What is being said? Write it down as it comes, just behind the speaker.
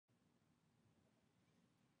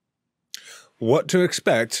What to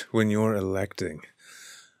expect when you're electing.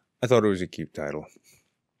 I thought it was a cute title.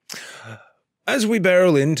 As we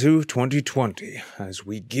barrel into 2020, as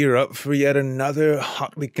we gear up for yet another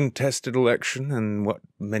hotly contested election and what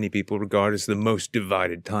many people regard as the most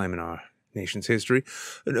divided time in our nation's history,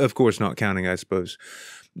 of course not counting, I suppose,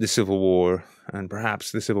 the Civil War and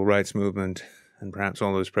perhaps the Civil Rights Movement and perhaps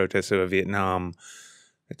all those protests over Vietnam,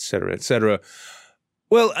 etc., etc.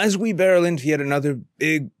 Well, as we barrel into yet another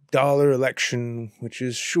big dollar election, which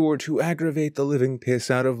is sure to aggravate the living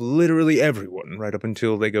piss out of literally everyone right up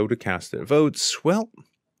until they go to cast their votes, well,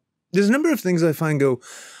 there's a number of things I find go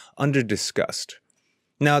under-discussed.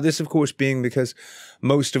 Now, this, of course, being because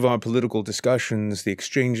most of our political discussions, the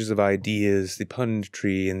exchanges of ideas, the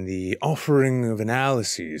punditry, and the offering of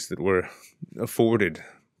analyses that were afforded,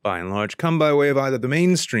 by and large, come by way of either the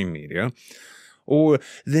mainstream media or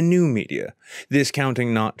the new media, this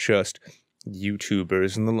counting not just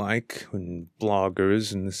YouTubers and the like, and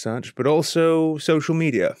bloggers and the such, but also social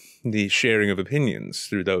media, the sharing of opinions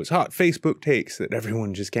through those hot Facebook takes that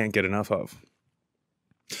everyone just can't get enough of.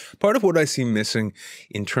 Part of what I see missing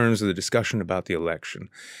in terms of the discussion about the election,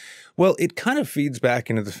 well, it kind of feeds back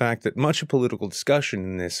into the fact that much of political discussion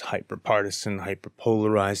in this hyper-partisan,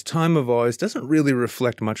 hyper-polarized time of ours doesn't really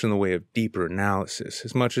reflect much in the way of deeper analysis,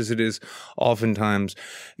 as much as it is oftentimes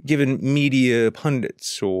given media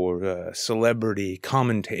pundits or celebrity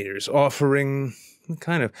commentators offering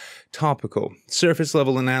kind of topical,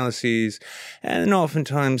 surface-level analyses, and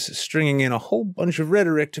oftentimes stringing in a whole bunch of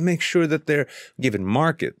rhetoric to make sure that their given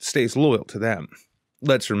market stays loyal to them.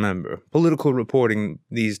 Let's remember, political reporting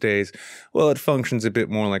these days, well, it functions a bit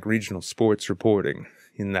more like regional sports reporting,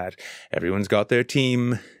 in that everyone's got their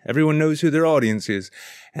team, everyone knows who their audience is,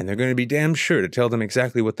 and they're going to be damn sure to tell them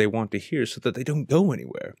exactly what they want to hear so that they don't go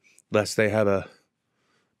anywhere, lest they have a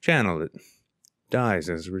channel that dies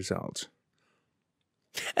as a result.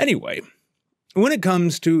 Anyway, when it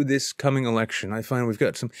comes to this coming election, I find we've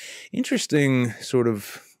got some interesting sort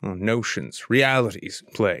of notions, realities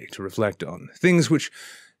at play to reflect on. Things which,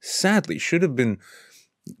 sadly, should have been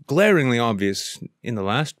glaringly obvious in the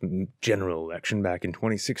last general election back in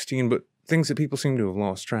 2016, but things that people seem to have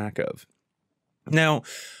lost track of. Now,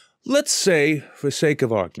 let's say, for sake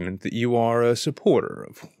of argument, that you are a supporter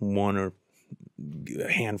of one or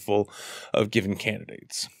a handful of given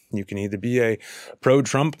candidates. You can either be a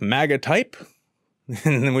pro-Trump MAGA type,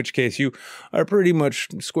 in which case you are pretty much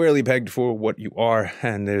squarely pegged for what you are,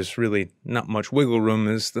 and there's really not much wiggle room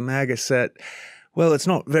as the MAGA set, well, it's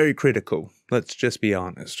not very critical, let's just be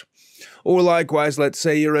honest. Or likewise, let's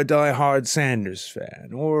say you're a die-hard Sanders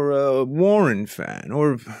fan, or a Warren fan,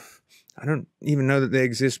 or I don't even know that they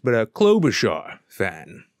exist, but a Klobuchar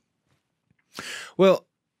fan. Well,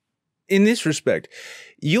 in this respect,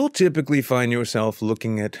 you'll typically find yourself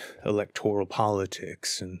looking at electoral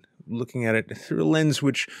politics and looking at it through a lens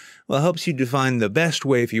which, well, helps you define the best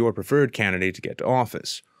way for your preferred candidate to get to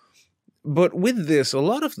office. But with this, a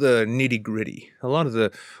lot of the nitty-gritty, a lot of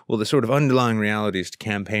the sort of underlying realities to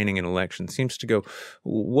campaigning and elections seems to go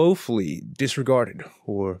woefully disregarded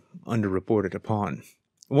or underreported upon.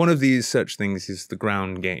 One of these such things is the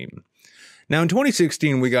ground game. Now, in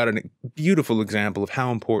 2016, we got a beautiful example of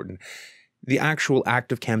how important the actual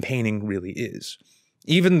act of campaigning really is.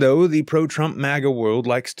 Even though the pro-Trump MAGA world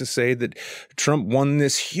likes to say that Trump won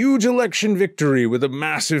this huge election victory with a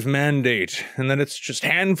massive mandate, and that it's just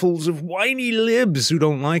handfuls of whiny libs who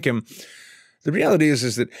don't like him, the reality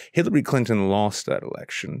is that Hillary Clinton lost that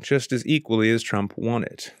election just as equally as Trump won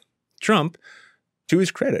it. Trump, to his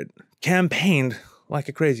credit, campaigned like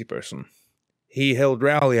a crazy person. He held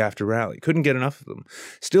rally after rally, couldn't get enough of them,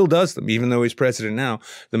 still does them, even though he's president now.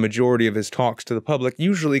 The majority of his talks to the public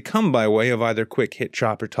usually come by way of either quick hit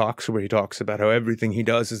chopper talks, where he talks about how everything he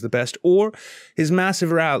does is the best, or his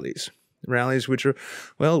massive rallies which are,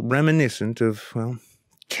 well, reminiscent of, well,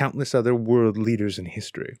 countless other world leaders in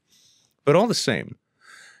history. But all the same,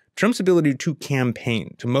 Trump's ability to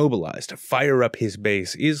campaign, to mobilize, to fire up his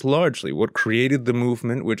base is largely what created the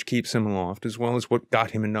movement which keeps him aloft, as well as what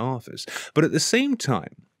got him into office. But at the same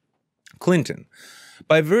time, Clinton,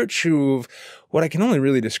 by virtue of what I can only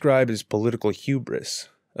really describe as political hubris,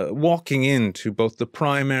 walking into both the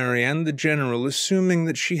primary and the general, assuming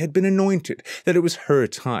that she had been anointed, that it was her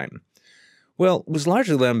time, well, was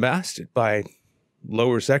largely lambasted by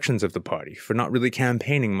lower sections of the party for not really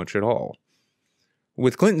campaigning much at all.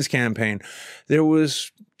 With Clinton's campaign, there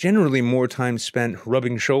was generally more time spent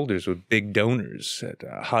rubbing shoulders with big donors at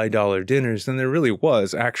high-dollar dinners than there really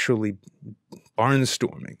was actually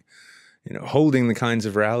barnstorming, holding the kinds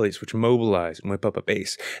of rallies which mobilize and whip up a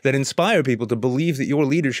base, that inspire people to believe that your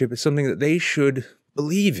leadership is something that they should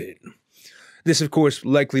believe in. This, of course,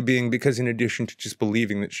 likely being because in addition to just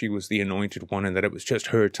believing that she was the anointed one and that it was just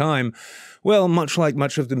her time, well, much like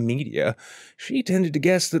much of the media, she tended to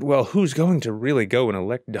guess that, well, who's going to really go and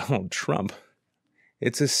elect Donald Trump?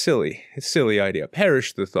 It's a silly idea.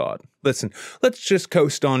 Perish the thought. Listen, let's just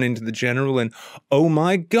coast on into the general and, oh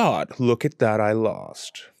my God, look at that, I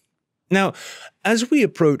lost. Now, as we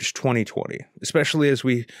approach 2020, especially as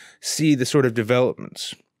we see the sort of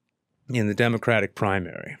developments in the Democratic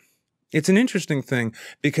primary, it's an interesting thing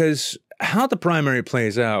because how the primary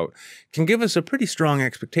plays out can give us a pretty strong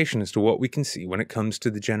expectation as to what we can see when it comes to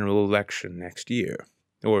the general election next year.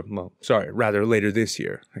 Or, well, sorry, rather later this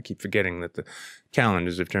year. I keep forgetting that the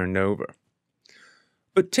calendars have turned over.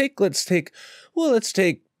 But let's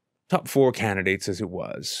take top 4 candidates as it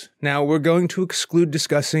was. Now, we're going to exclude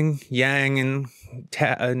discussing Yang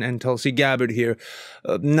and Tulsi Gabbard here,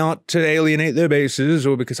 not to alienate their bases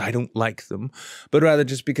or because I don't like them, but rather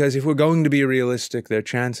just because if we're going to be realistic, their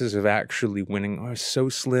chances of actually winning are so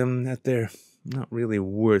slim that they're not really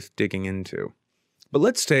worth digging into. But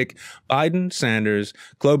let's take Biden, Sanders,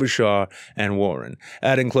 Klobuchar, and Warren,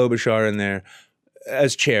 adding Klobuchar in there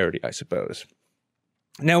as charity, I suppose.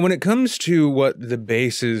 Now, when it comes to what the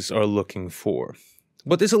bases are looking for,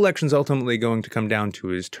 what this election's ultimately going to come down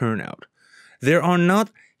to is turnout. There are not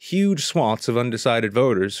huge swaths of undecided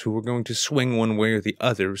voters who are going to swing one way or the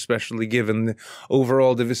other, especially given the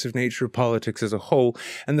overall divisive nature of politics as a whole,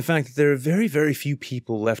 and the fact that there are very, very few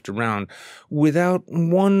people left around without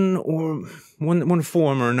one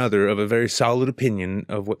form or another of a very solid opinion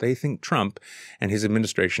of what they think Trump and his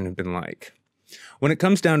administration have been like. When it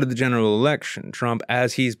comes down to the general election, Trump,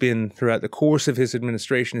 as he's been throughout the course of his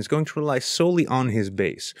administration, is going to rely solely on his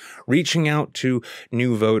base, reaching out to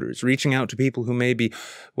new voters, reaching out to people who may be,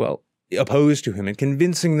 well, opposed to him, and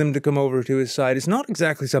convincing them to come over to his side is not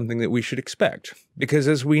exactly something that we should expect. Because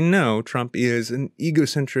as we know, Trump is an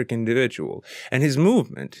egocentric individual, and his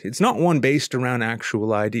movement, it's not one based around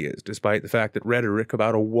actual ideas, despite the fact that rhetoric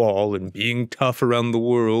about a wall and being tough around the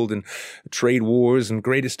world and trade wars and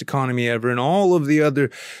greatest economy ever and all of the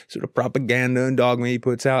other sort of propaganda and dogma he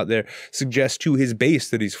puts out there suggests to his base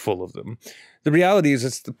that he's full of them. The reality is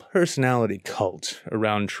it's the personality cult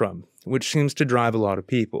around Trump, which seems to drive a lot of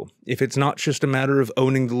people. If it's not just a matter of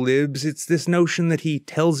owning the libs, it's this notion that he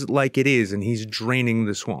tells it like it is and he's draining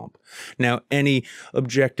the swamp. Now, any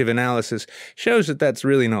objective analysis shows that that's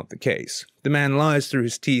really not the case. The man lies through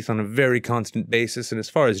his teeth on a very constant basis, and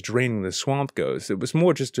as far as draining the swamp goes, it was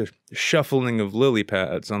more just a shuffling of lily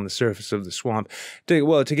pads on the surface of the swamp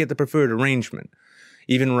to get the preferred arrangement.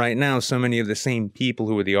 Even right now, so many of the same people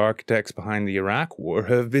who were the architects behind the Iraq War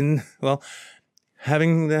have been, well,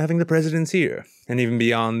 having the president's ear. And even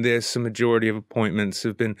beyond this, a majority of appointments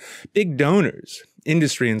have been big donors,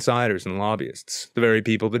 industry insiders and lobbyists, the very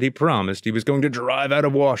people that he promised he was going to drive out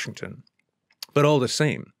of Washington. But all the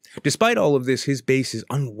same, despite all of this, his base is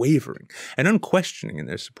unwavering and unquestioning in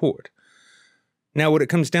their support. Now, what it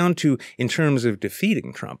comes down to in terms of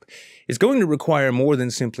defeating Trump is going to require more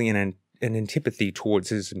than simply an antipathy towards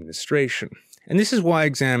his administration. And this is why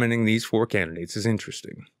examining these 4 candidates is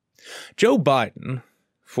interesting. Joe Biden,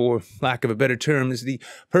 for lack of a better term, is the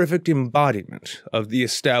perfect embodiment of the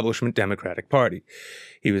establishment Democratic Party.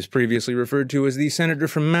 He was previously referred to as the senator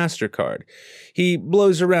from MasterCard. He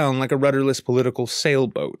blows around like a rudderless political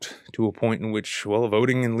sailboat to a point in which, well,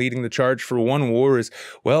 voting and leading the charge for one war is,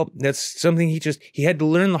 well, that's something he had to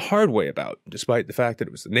learn the hard way about, despite the fact that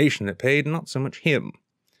it was the nation that paid, not so much him.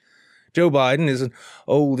 Joe Biden is an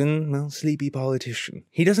old and, well, sleepy politician.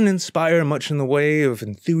 He doesn't inspire much in the way of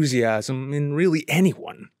enthusiasm in really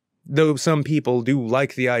anyone. Though some people do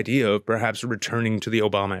like the idea of perhaps returning to the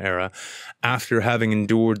Obama era after having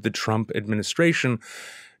endured the Trump administration,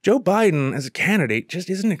 Joe Biden as a candidate just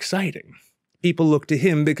isn't exciting. People look to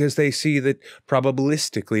him because they see that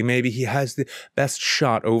probabilistically maybe he has the best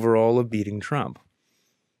shot overall of beating Trump.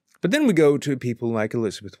 But then we go to people like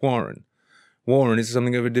Elizabeth Warren. Warren is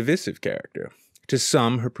something of a divisive character. To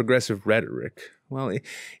some, her progressive rhetoric, well,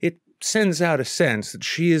 it sends out a sense that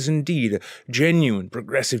she is indeed a genuine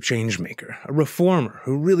progressive changemaker, a reformer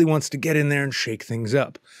who really wants to get in there and shake things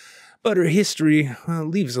up. But her history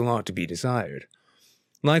leaves a lot to be desired.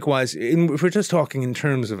 Likewise, if we're just talking in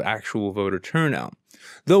terms of actual voter turnout,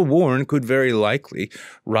 though Warren could very likely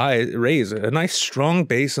raise a nice strong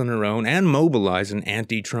base on her own and mobilize an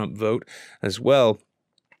anti-Trump vote as well,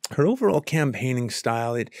 her overall campaigning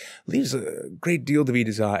style, it leaves a great deal to be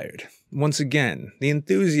desired. Once again, the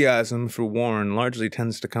enthusiasm for Warren largely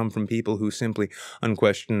tends to come from people who simply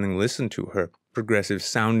unquestioningly listen to her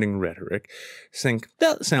progressive-sounding rhetoric, think,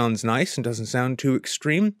 that sounds nice and doesn't sound too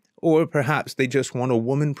extreme, Or perhaps they just want a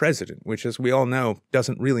woman president, which, as we all know,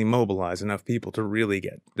 doesn't really mobilize enough people to really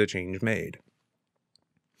get the change made.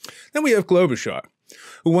 Then we have Klobuchar,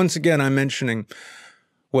 who once again I'm mentioning,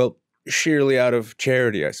 well, sheerly out of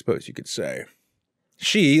charity, I suppose you could say.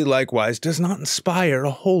 She, likewise, does not inspire a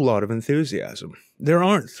whole lot of enthusiasm. There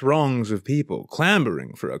aren't throngs of people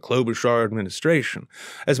clamoring for a Klobuchar administration,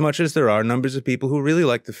 as much as there are numbers of people who really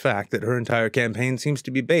like the fact that her entire campaign seems to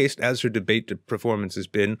be based, as her debate performance has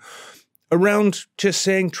been, around just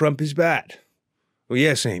saying Trump is bad. Well,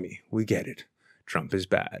 yes, Amy, we get it. Trump is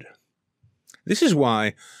bad. This is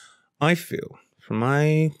why I feel, from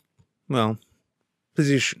my, well,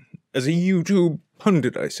 position as a YouTube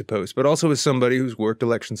pundit, I suppose, but also as somebody who's worked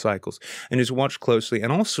election cycles and who's watched closely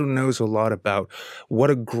and also knows a lot about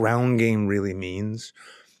what a ground game really means,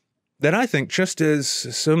 that I think just as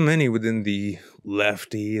so many within the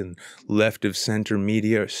lefty and left-of-center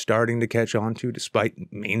media are starting to catch on to, despite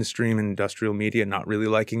mainstream and industrial media not really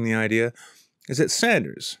liking the idea, is that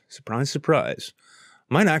Sanders, surprise, surprise,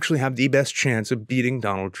 might actually have the best chance of beating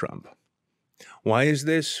Donald Trump. Why is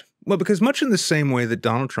this? Well, because much in the same way that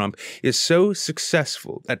Donald Trump is so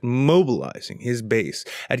successful at mobilizing his base,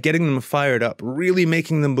 at getting them fired up, really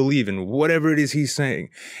making them believe in whatever it is he's saying,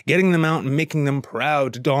 getting them out and making them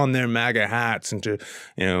proud to don their MAGA hats and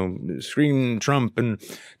to, scream Trump and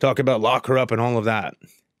talk about lock her up and all of that.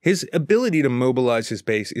 His ability to mobilize his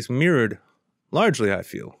base is mirrored, largely, I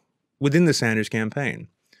feel, within the Sanders campaign.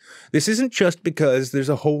 This isn't just because there's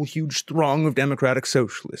a whole huge throng of democratic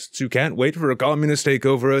socialists who can't wait for a communist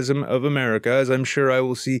takeover of America, as I'm sure I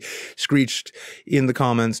will see screeched in the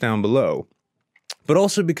comments down below, but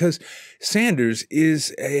also because Sanders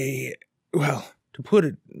is well, to put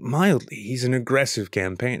it mildly, he's an aggressive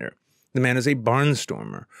campaigner. The man is a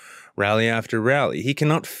barnstormer. Rally after rally. He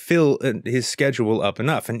cannot fill his schedule up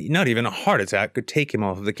enough, and not even a heart attack could take him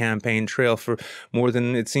off of the campaign trail for more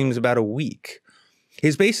than, it seems, about a week.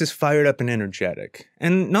 His base is fired up and energetic,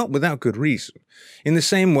 and not without good reason. In the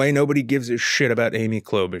same way nobody gives a shit about Amy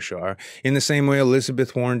Klobuchar, in the same way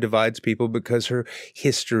Elizabeth Warren divides people because her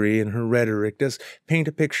history and her rhetoric does paint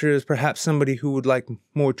a picture as perhaps somebody who would like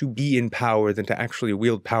more to be in power than to actually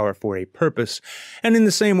wield power for a purpose, and in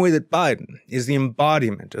the same way that Biden is the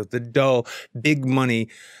embodiment of the dull, big money,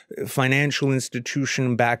 financial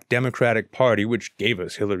institution-backed Democratic Party which gave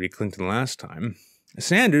us Hillary Clinton last time.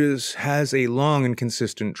 Sanders has a long and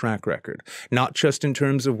consistent track record, not just in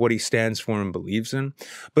terms of what he stands for and believes in,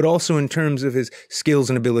 but also in terms of his skills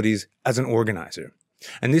and abilities as an organizer.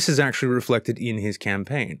 And this is actually reflected in his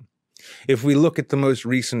campaign. If we look at the most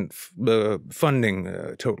recent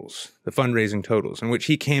funding totals, the fundraising totals, in which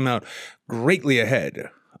he came out greatly ahead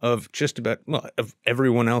of just about, well, of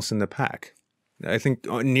everyone else in the pack, I think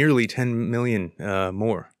nearly 10 million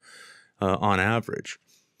more on average.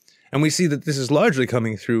 And we see that this is largely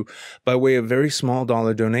coming through by way of very small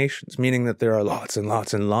dollar donations, meaning that there are lots and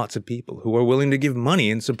lots and lots of people who are willing to give money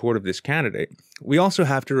in support of this candidate. We also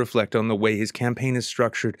have to reflect on the way his campaign is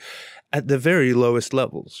structured at the very lowest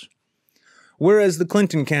levels. Whereas the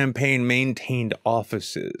Clinton campaign maintained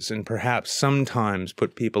offices and perhaps sometimes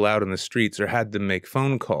put people out on the streets or had them make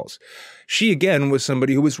phone calls, she again was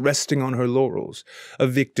somebody who was resting on her laurels, a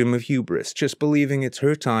victim of hubris, just believing it's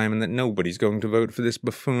her time and that nobody's going to vote for this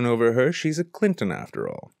buffoon over her. She's a Clinton after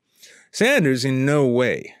all. Sanders in no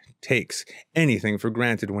way takes anything for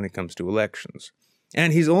granted when it comes to elections.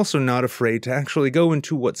 And he's also not afraid to actually go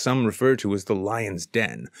into what some refer to as the lion's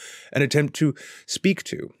den, an attempt to speak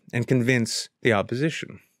to and convince the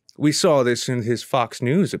opposition. We saw this in his Fox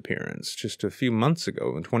News appearance just a few months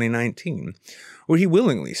ago in 2019, where he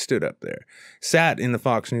willingly stood up there, sat in the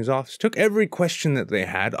Fox News office, took every question that they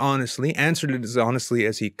had honestly, answered it as honestly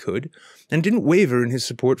as he could, and didn't waver in his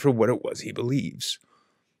support for what it was he believes.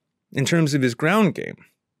 In terms of his ground game,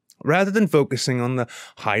 rather than focusing on the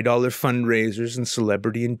high-dollar fundraisers and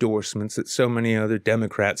celebrity endorsements that so many other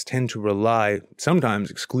Democrats tend to rely,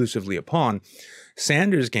 sometimes exclusively upon,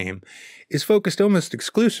 Sanders' game is focused almost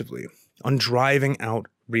exclusively on driving out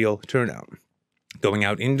real turnout. Going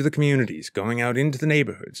out into the communities, going out into the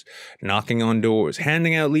neighborhoods, knocking on doors,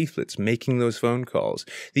 handing out leaflets, making those phone calls,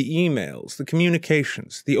 the emails, the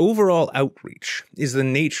communications, the overall outreach is the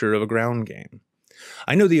nature of a ground game.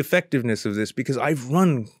 I know the effectiveness of this because I've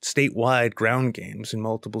run statewide ground games in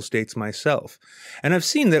multiple states myself, and I've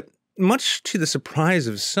seen that, much to the surprise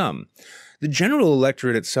of some, the general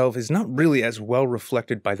electorate itself is not really as well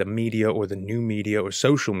reflected by the media or the new media or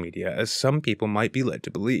social media as some people might be led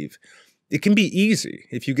to believe. It can be easy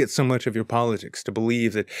if you get so much of your politics to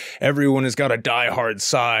believe that everyone has got a die-hard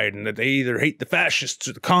side and that they either hate the fascists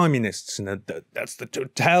or the communists and that's the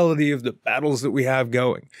totality of the battles that we have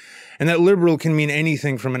going. And that liberal can mean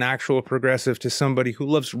anything from an actual progressive to somebody who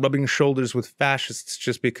loves rubbing shoulders with fascists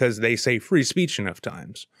just because they say free speech enough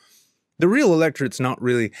times. The real electorate's not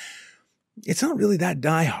really that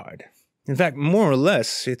die-hard. In fact, more or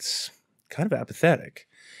less, it's kind of apathetic.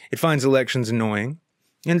 It finds elections annoying,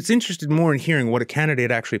 and it's interested more in hearing what a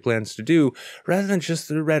candidate actually plans to do, rather than just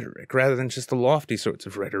the rhetoric, rather than just the lofty sorts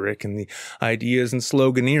of rhetoric and the ideas and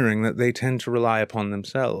sloganeering that they tend to rely upon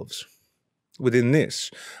themselves. Within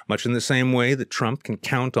this, much in the same way that Trump can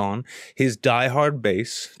count on his die-hard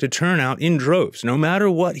base to turn out in droves, no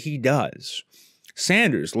matter what he does,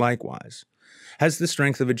 Sanders, likewise, has the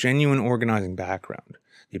strength of a genuine organizing background,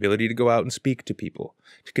 the ability to go out and speak to people,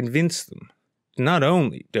 to convince them to not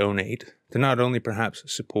only donate, to not only perhaps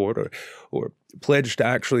support or pledge to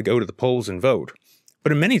actually go to the polls and vote,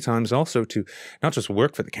 but many times also to not just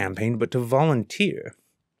work for the campaign, but to volunteer.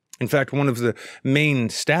 In fact, one of the main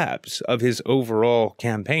stabs of his overall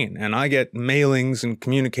campaign, and I get mailings and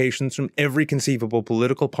communications from every conceivable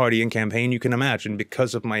political party and campaign you can imagine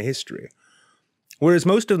because of my history. Whereas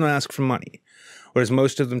most of them ask for money, whereas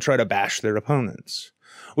most of them try to bash their opponents,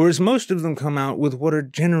 whereas most of them come out with what are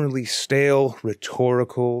generally stale,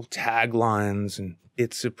 rhetorical taglines and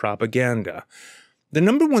bits of propaganda. The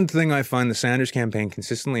number one thing I find the Sanders campaign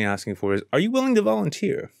consistently asking for is, are you willing to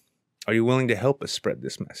volunteer? Are you willing to help us spread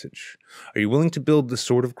this message? Are you willing to build the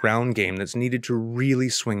sort of ground game that's needed to really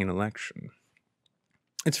swing an election?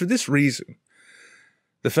 It's for this reason,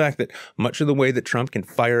 the fact that much of the way that Trump can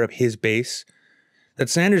fire up his base, that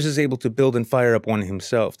Sanders is able to build and fire up one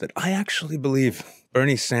himself, that I actually believe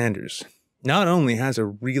Bernie Sanders not only has a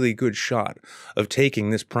really good shot of taking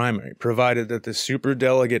this primary, provided that the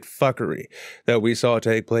superdelegate fuckery that we saw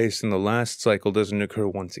take place in the last cycle doesn't occur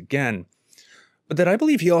once again, but that I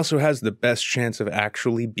believe he also has the best chance of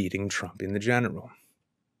actually beating Trump in the general.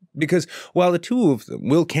 Because while the two of them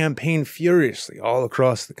will campaign furiously all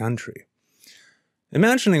across the country,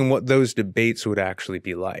 imagining what those debates would actually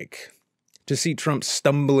be like, to see Trump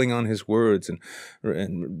stumbling on his words and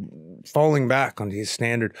falling back onto his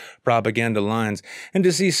standard propaganda lines, and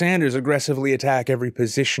to see Sanders aggressively attack every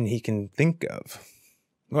position he can think of.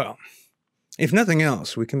 Well, if nothing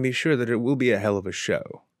else, we can be sure that it will be a hell of a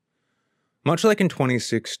show. Much like in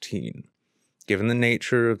 2016, given the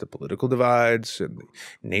nature of the political divides and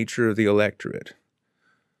the nature of the electorate,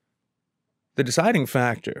 the deciding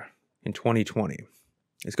factor in 2020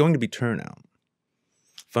 is going to be turnout.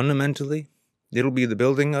 Fundamentally, it'll be the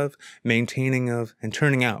building of, maintaining of, and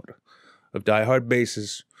turning out of diehard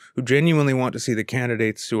bases who genuinely want to see the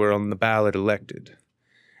candidates who are on the ballot elected,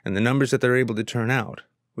 and the numbers that they're able to turn out,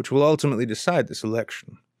 which will ultimately decide this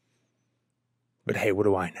election. But hey, what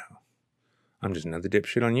do I know? I'm just another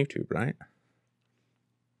dipshit on YouTube, right?